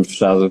 mesmo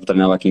fechado,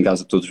 treinava aqui em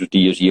casa todos os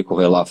dias, ia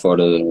correr lá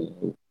fora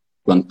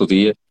quando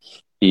podia,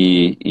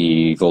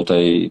 e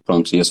voltei,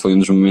 pronto, e esse foi um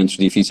dos momentos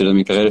difíceis da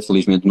minha carreira.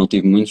 Felizmente não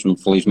tive muitos,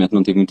 felizmente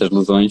não tive muitas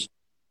lesões,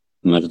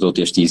 mas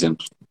dou-te este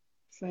exemplo.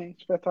 Sim,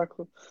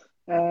 espetáculo.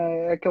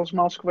 Aqueles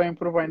males que vêm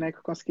por bem, né?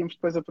 Que conseguimos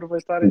depois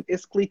aproveitar.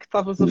 Esse clique que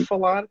estavas a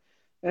falar,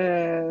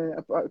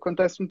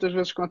 acontece muitas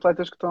vezes com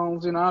atletas que estão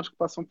lesionados, que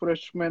passam por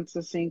estes momentos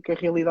assim que a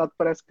realidade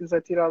parece que lhes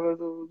é tirada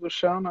do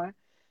chão, não é?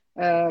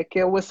 Que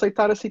é o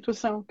aceitar a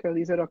situação, que é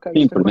dizer, ok, Sim,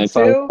 isto primeiro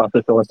aconteceu.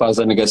 passa pela fase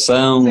da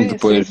negação, Sim, sim,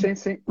 depois sim,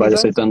 sim. vai Exato,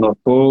 aceitando aos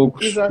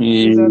poucos exato,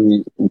 exato.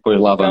 e depois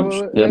lá vamos.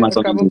 É mais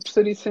ou menos Acaba por isso.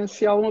 ser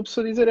essencial uma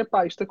pessoa dizer,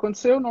 epá, isto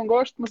aconteceu, não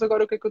gosto, mas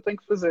agora o que é que eu tenho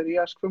que fazer? E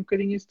acho que foi um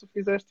bocadinho isso que tu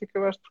fizeste e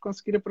acabaste por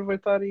conseguir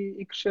aproveitar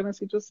e crescer na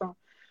situação,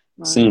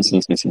 não é? Sim,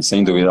 sim, sim, sim,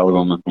 sem dúvida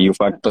alguma. E o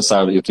facto de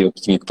passar, eu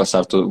tinha que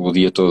passar o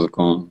dia todo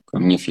com a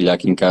minha filha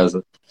aqui em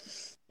casa,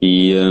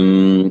 e,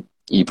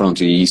 e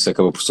pronto, e isso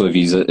acabou por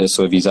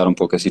suavizar um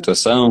pouco a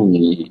situação,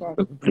 e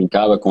Claro,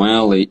 brincava com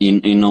ela,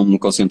 e não me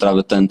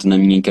concentrava tanto na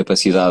minha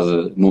incapacidade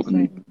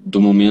sim, do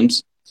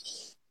momento.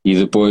 E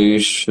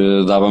depois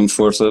dava-me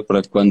força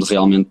para que quando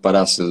realmente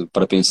parasse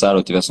para pensar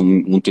ou tivesse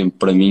um tempo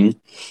para mim,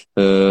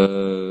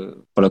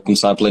 para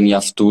começar a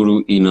planear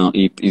futuro,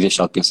 e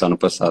deixar de pensar no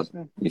passado.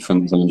 sim, E foi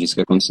mais sim. ou menos isso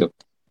que aconteceu.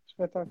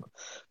 Espetáculo.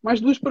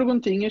 Mais duas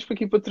perguntinhas para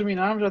aqui para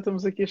terminarmos, já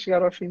estamos aqui a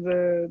chegar ao fim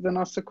da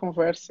nossa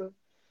conversa.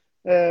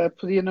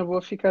 Podia na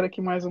boa ficar aqui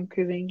mais um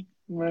bocadinho,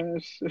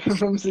 mas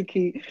vamos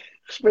aqui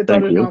respeitar os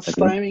Tranquilo, nossos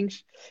tranquilo.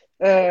 timings.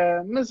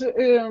 Mas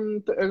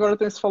agora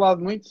tem-se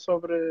falado muito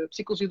sobre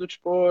psicologia do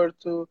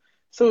desporto,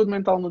 saúde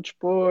mental no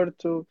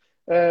desporto,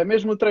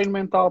 mesmo o treino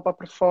mental para a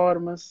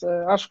performance.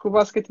 Acho que o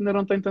basquete ainda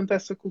não tem tanto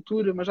essa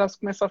cultura, mas já se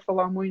começa a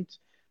falar muito,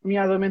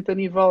 nomeadamente a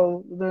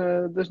nível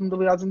das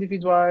modalidades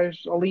individuais,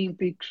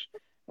 olímpicos.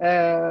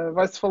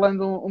 Vai-se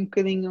falando um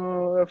bocadinho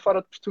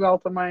fora de Portugal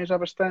também, já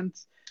bastante.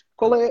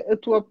 Qual é a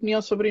tua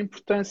opinião sobre a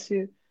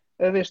importância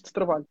deste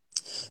trabalho?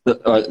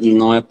 Olha,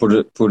 não é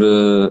por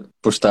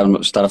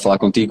estar a falar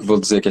contigo, vou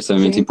dizer que é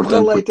extremamente Sim,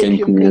 importante, correleito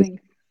aqui um bocadinho.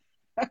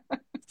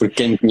 porque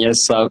quem me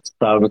conhece sabe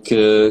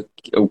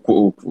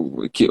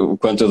o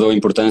quanto eu dou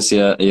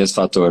importância a esse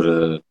fator.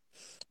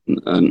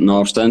 Não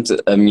obstante,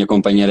 a minha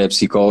companheira é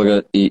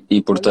psicóloga, e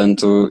Olha,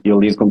 portanto eu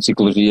lido com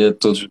psicologia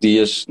todos os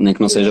dias, nem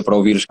que não seja fixe. para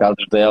ouvir os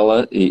casos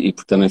dela, e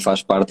porque também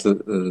faz parte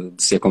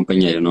de ser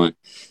companheiro, não é?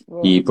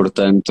 Boa. E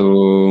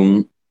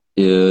portanto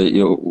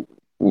eu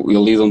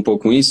lido um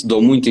pouco com isso,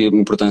 dou muita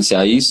importância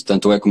a isso,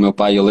 tanto é que o meu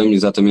pai, eu lembro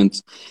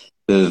exatamente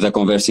da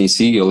conversa em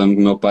si. Eu lembro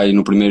que o meu pai,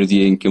 no primeiro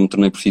dia em que eu me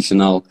tornei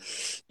profissional,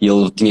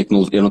 eu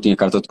não tinha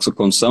carta de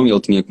condução, e ele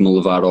tinha que me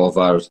levar ao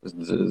VAR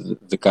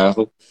de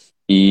carro,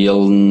 e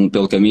ele,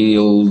 pelo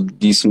caminho, ele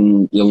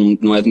disse-me, ele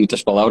não é de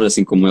muitas palavras,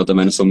 assim como eu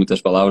também não sou de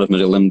muitas palavras, mas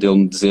eu lembro dele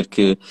me dizer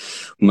que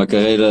uma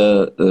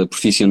carreira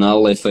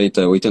profissional é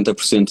feita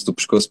 80% do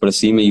pescoço para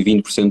cima e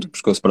 20% do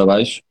pescoço para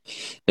baixo.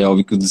 É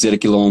óbvio que dizer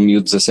aquilo a um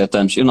miúdo de 17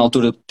 anos, eu na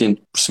altura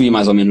percebi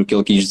mais ou menos o que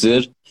ele quis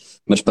dizer,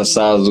 mas Sim,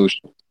 passados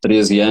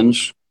 13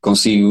 anos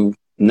consigo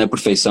na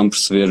perfeição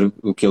perceber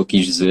o que ele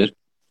quis dizer.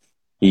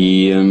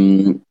 E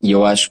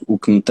eu acho que o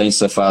que me tem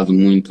safado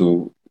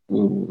muito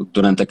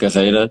durante a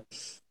carreira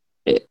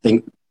é,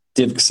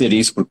 teve que ser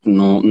isso, porque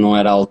não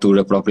era a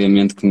altura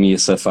propriamente que me ia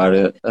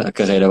safar a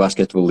carreira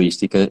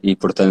basquetebolística, e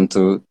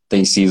portanto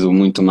tem sido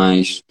muito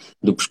mais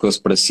do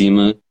pescoço para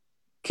cima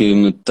que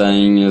me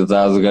tem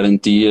dado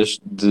garantias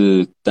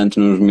de, tanto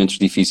nos momentos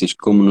difíceis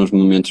como nos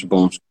momentos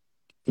bons,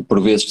 que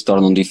por vezes se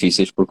tornam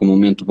difíceis, porque o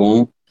momento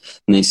bom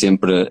nem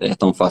sempre é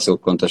tão fácil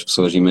quanto as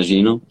pessoas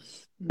imaginam.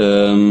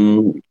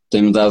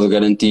 Tem-me dado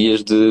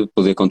garantias de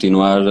poder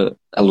continuar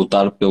a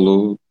lutar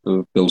pelo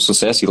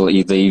sucesso,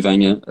 e daí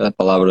vem a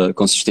palavra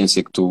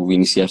consistência que tu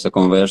iniciaste a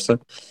conversa,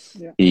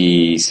 yeah.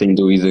 e sem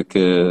dúvida que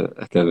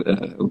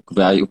o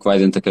que vai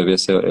dentro da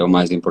cabeça é o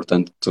mais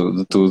importante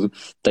de tudo.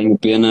 Tenho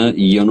pena,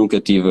 e eu nunca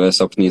tive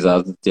essa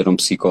oportunidade de ter um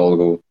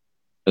psicólogo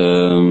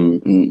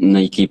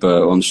na equipa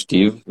onde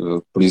estive.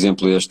 Por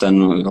exemplo, este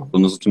ano,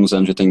 nos últimos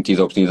anos, eu tenho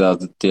tido a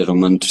oportunidade de ter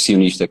uma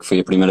nutricionista, que foi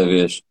a primeira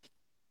vez,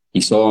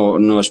 e só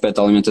no aspecto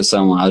da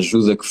alimentação, a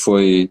ajuda que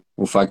foi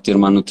o facto de ter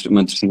uma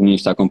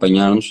nutricionista a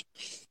acompanhar-nos.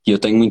 E eu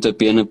tenho muita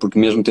pena, porque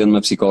mesmo tendo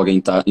uma psicóloga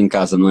em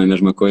casa não é a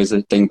mesma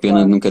coisa. Tenho pena de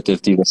Claro, nunca ter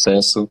tido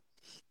acesso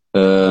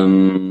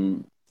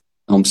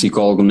a um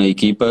psicólogo na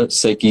equipa.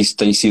 Sei que isso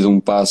tem sido um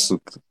passo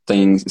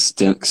que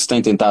se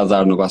tem tentado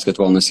dar no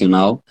basquetebol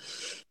nacional.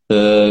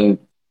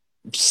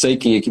 sei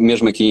que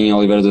mesmo aqui em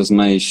Oliveira das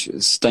Meias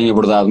se tem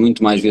abordado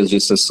muito mais vezes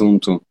esse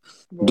assunto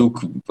Boa. do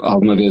que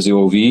alguma vez eu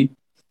ouvi.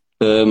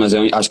 Mas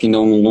eu acho que ainda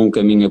é um longo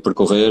caminho a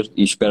percorrer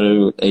e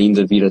espero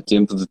ainda vir a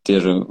tempo de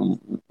ter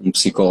um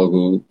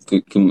psicólogo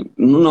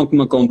não que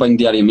me acompanhe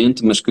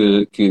diariamente, mas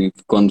que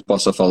quando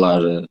possa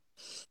falar,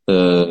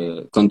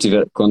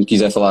 quando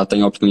quiser falar,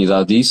 tenha a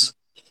oportunidade disso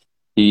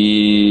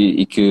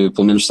e que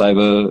pelo menos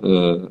saiba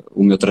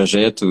o meu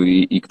trajeto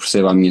e que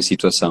perceba a minha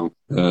situação.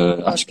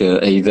 Acho que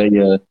a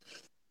ideia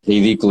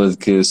ridícula de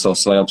que só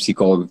se vai ao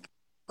psicólogo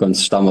quando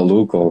se está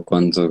maluco ou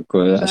quando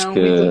Já é acho um que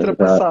mito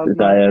ultrapassado,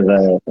 não já é? é de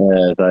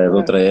É,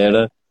 outra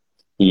era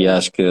e é.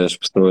 acho que as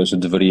pessoas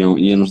deveriam,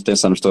 e eu não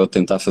estou a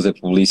tentar fazer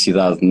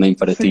publicidade nem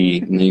para Sim.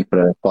 ti, nem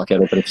para qualquer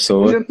outra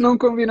A pessoa, gente não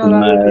combinou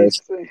nada mas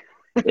disto, sim.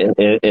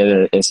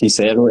 é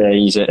sincero, é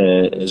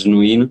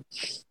genuíno,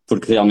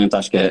 porque realmente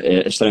acho que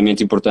é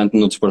extremamente importante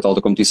no desporto de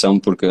alta competição,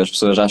 porque as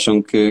pessoas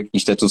acham que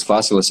isto é tudo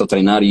fácil, é só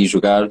treinar e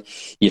jogar,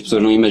 e as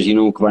pessoas É, não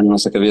imaginam o que vai na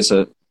nossa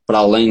cabeça para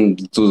além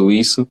de tudo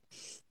isso,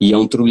 e é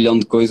um turbilhão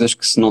de coisas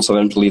que se não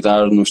soubermos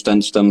lidar, no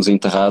instante estamos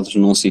enterrados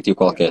num sítio é,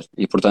 qualquer.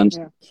 E portanto,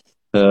 é.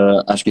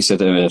 acho que isso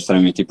é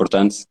extremamente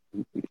importante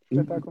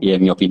Espetáculo. e é a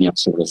minha opinião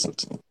sobre o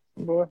assunto.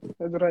 Boa,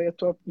 adorei a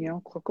tua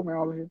opinião, como é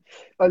óbvio.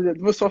 Olha,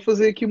 vou só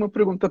fazer aqui uma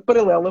pergunta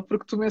paralela,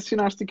 porque tu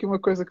mencionaste aqui uma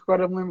coisa que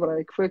agora me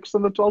lembrei, que foi a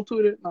questão da tua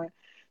altura, não é?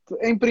 Tu,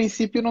 em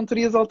princípio, não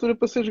terias altura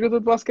para ser jogador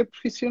de basquete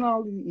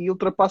profissional e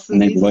ultrapassas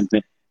Nem de isso, longe,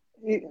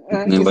 nem,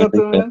 nem de longe, nem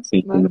de perto, exatamente,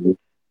 sim, não sem é? dúvida.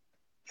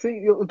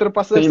 Sim,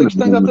 ultrapassas Sim, esta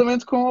questão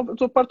exatamente com a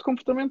tua parte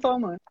comportamental,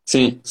 não é?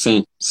 sim,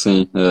 sim,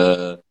 sim.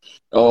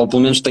 Ou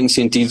pelo menos tenho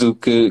sentido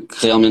que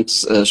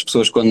realmente as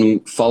pessoas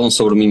quando falam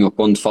sobre mim ou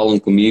quando falam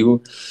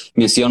comigo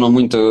mencionam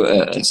muito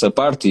essa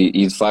parte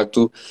e de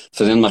facto,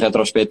 fazendo uma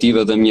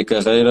retrospectiva da minha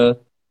carreira,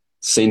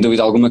 sem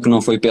dúvida alguma que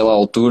não foi pela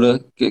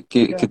altura que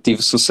Yeah,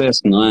 tive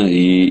sucesso, não é?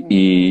 yeah,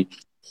 E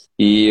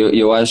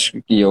eu acho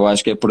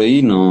que é por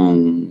aí,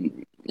 não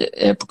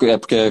é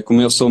porque é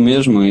como eu sou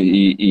mesmo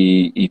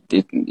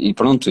e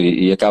pronto,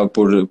 e acabo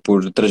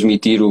por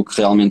transmitir o que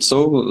realmente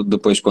sou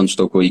depois quando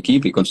estou com a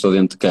equipe e quando estou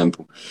dentro de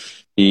campo.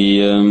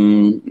 E,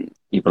 hum,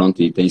 e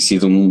pronto, e tem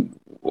sido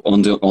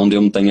onde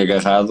eu me tenho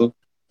agarrado,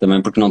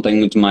 também porque não tenho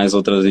muito mais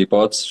outras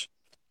hipóteses,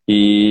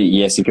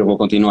 e é assim que eu vou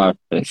continuar,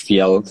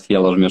 fiel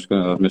aos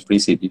meus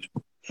princípios.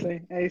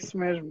 sim, é isso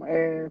mesmo.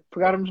 É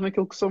pegarmos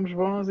naquilo que somos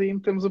bons e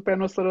metemos o pé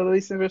no acelerador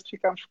em vez de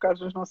ficarmos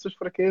focados nas nossas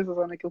fraquezas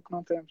ou naquilo que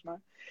não temos, não é?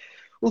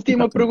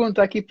 Última Exatamente.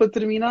 pergunta aqui para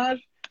terminar.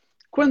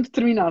 Quando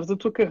terminares a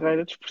tua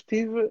carreira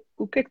desportiva,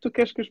 o que é que tu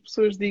queres que as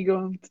pessoas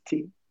digam de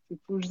ti?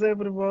 Tipo, o José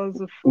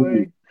Barbosa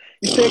foi.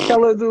 Isso é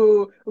aquela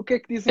do. O que é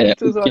que dizem É, os o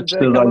teus que olhos? os É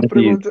teus aquela olhos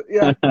dizem. pergunta.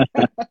 Yeah.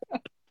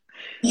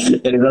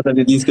 Era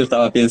exatamente isso que eu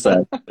estava a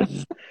pensar.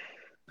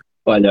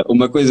 Olha,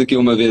 uma coisa que eu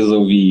uma vez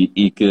ouvi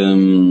e que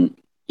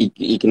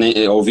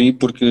nem ouvi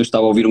porque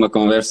estava a ouvir uma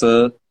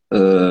conversa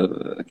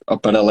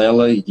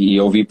paralela e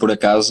ouvi por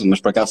acaso,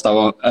 mas por acaso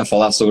estava a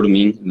falar sobre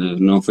mim,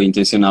 não foi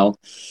intencional,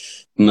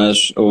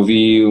 mas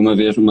ouvi uma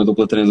vez uma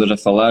dupla treinadora a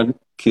falar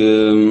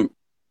que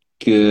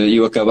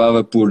eu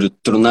acabava por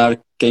tornar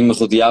quem me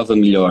rodeava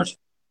melhor.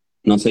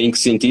 Não sei em que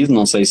sentido,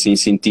 não sei se em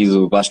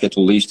sentido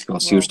basquetebolístico ou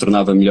se os Uau.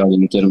 tornava melhor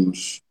em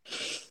termos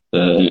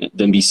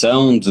de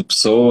ambição, de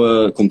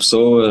pessoa, com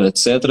pessoa,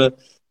 etc.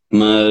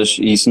 Mas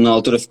isso na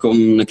altura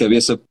ficou-me na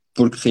cabeça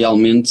porque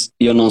realmente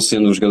eu não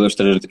sendo um jogador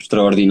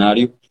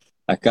extraordinário,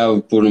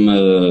 acabo por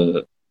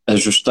me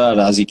ajustar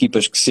às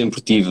equipas que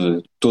sempre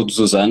tive todos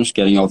os anos,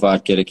 quer em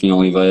Ovar, quer aqui em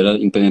Oliveira,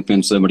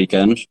 independentemente dos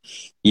americanos,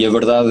 e a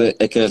verdade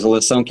é que a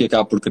relação que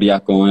acabo por criar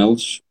com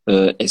eles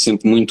é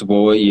sempre muito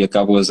boa e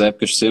acabo as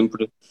épocas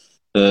sempre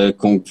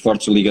com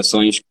fortes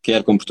ligações,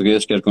 quer com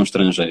portugueses, quer com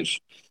estrangeiros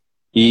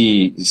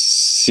e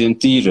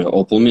sentir,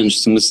 ou pelo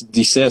menos se me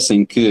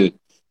dissessem que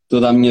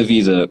toda a minha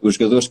vida os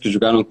jogadores que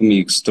jogaram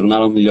comigo se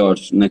tornaram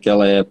melhores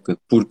naquela época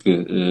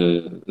porque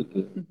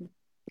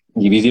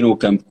dividiram o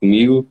campo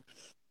comigo,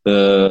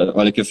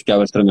 olha que eu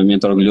ficava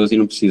extremamente orgulhoso e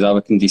não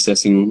precisava que me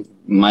dissessem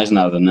mais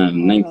nada, né?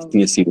 Nem que Ah,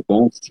 tinha sido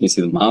bom, que tinha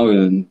sido mau,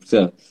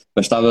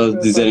 bastava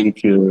dizerem espetáculo.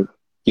 que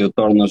eu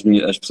torno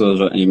as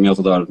pessoas em meu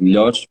redor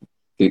melhores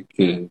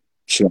que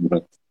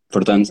chegam.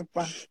 Portanto,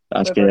 Epá,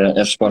 acho que é a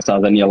espetáculo. resposta à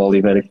Daniela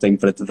Oliveira que tenho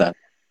para te dar.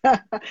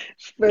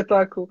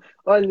 Espetáculo.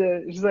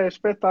 Olha, José,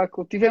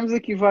 espetáculo. Tivemos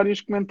aqui vários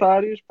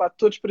comentários, pá,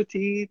 todos para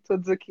ti,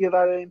 todos aqui a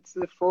darem-te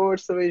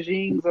força,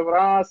 beijinhos,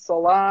 abraços,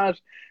 olá,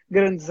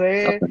 grande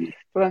Zé. Exatamente.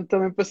 Pronto,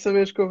 também para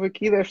saberes que houve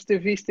aqui, deves ter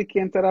visto aqui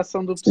a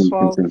interação do Sim,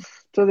 sim, pessoal, sim.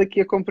 todo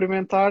aqui a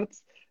cumprimentar-te.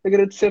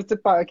 Agradecer-te,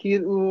 pá, aqui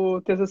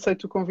teres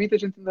aceito o convite. A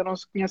gente ainda não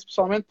se conhece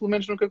pessoalmente, pelo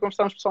menos nunca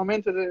conversámos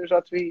pessoalmente. Eu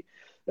já te vi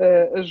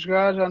a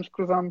jogar, já nos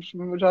cruzámos,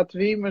 já te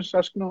vi, mas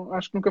acho que, não,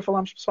 acho que nunca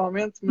falámos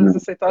pessoalmente. Mas Não,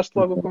 aceitaste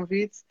logo o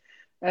convite.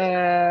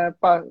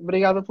 Pá,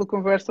 obrigada pela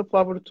conversa,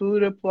 pela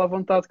abertura, pela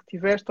vontade que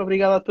tiveste.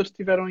 Obrigado a todos que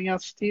estiveram aí a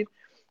assistir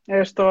a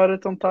esta hora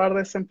tão tarde.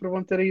 É sempre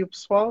bom ter aí o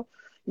pessoal.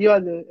 E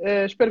olha,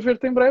 espero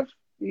ver-te em breve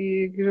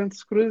e que a gente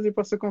se cruze e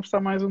possa conversar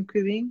mais um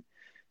bocadinho.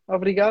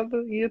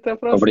 Obrigado e até a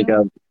próxima.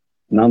 obrigado.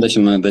 Não,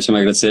 deixa-me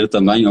agradecer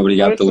também,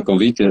 obrigado pelo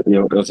convite.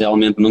 Eu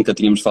realmente nunca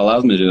tínhamos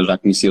falado, mas eu já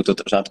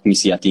já te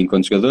conhecia a ti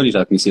enquanto jogador e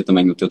já conhecia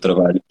também o teu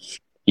trabalho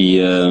e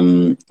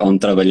onde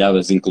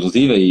trabalhavas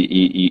inclusive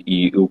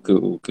e o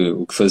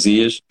que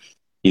fazias.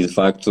 E de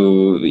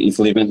facto,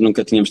 infelizmente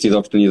nunca tínhamos tido a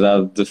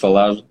oportunidade de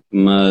falar,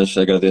 mas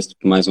agradeço-te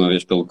mais uma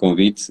vez pelo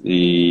convite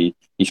e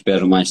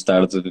espero mais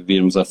tarde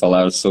virmos a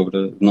falar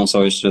sobre não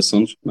só estes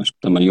assuntos, mas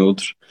também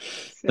outros.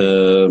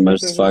 Mas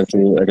de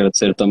facto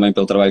agradecer também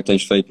pelo trabalho que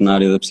tens feito na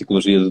área da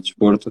psicologia do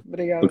desporto,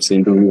 Obrigado. porque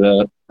sem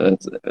dúvida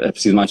é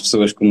preciso mais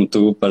pessoas como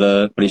tu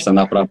para isto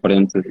andar para a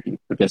frente,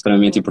 porque é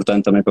extremamente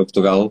importante também para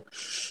Portugal,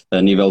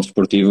 a nível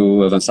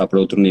desportivo, avançar para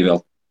outro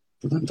nível.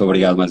 Portanto,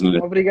 obrigado mais uma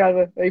vez.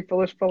 Obrigada aí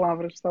pelas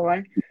palavras, está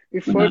bem?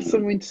 E força,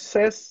 muito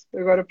sucesso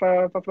agora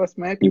para a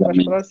próxima época, para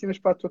as próximas,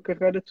 para a tua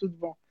carreira, tudo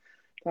bom.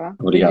 Tá?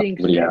 Obrigado,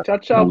 Beijinhos. obrigado. Tchau,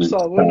 tchau,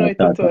 pessoal. Boa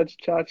noite a todos.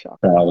 Tchau, tchau.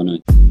 Boa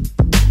noite.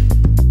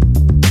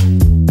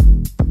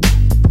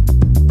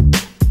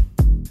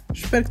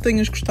 Espero que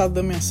tenhas gostado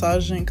da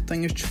mensagem, que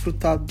tenhas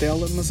desfrutado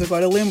dela, mas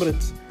agora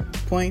lembra-te,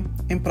 põe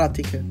em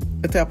prática.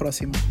 Até à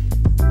próxima.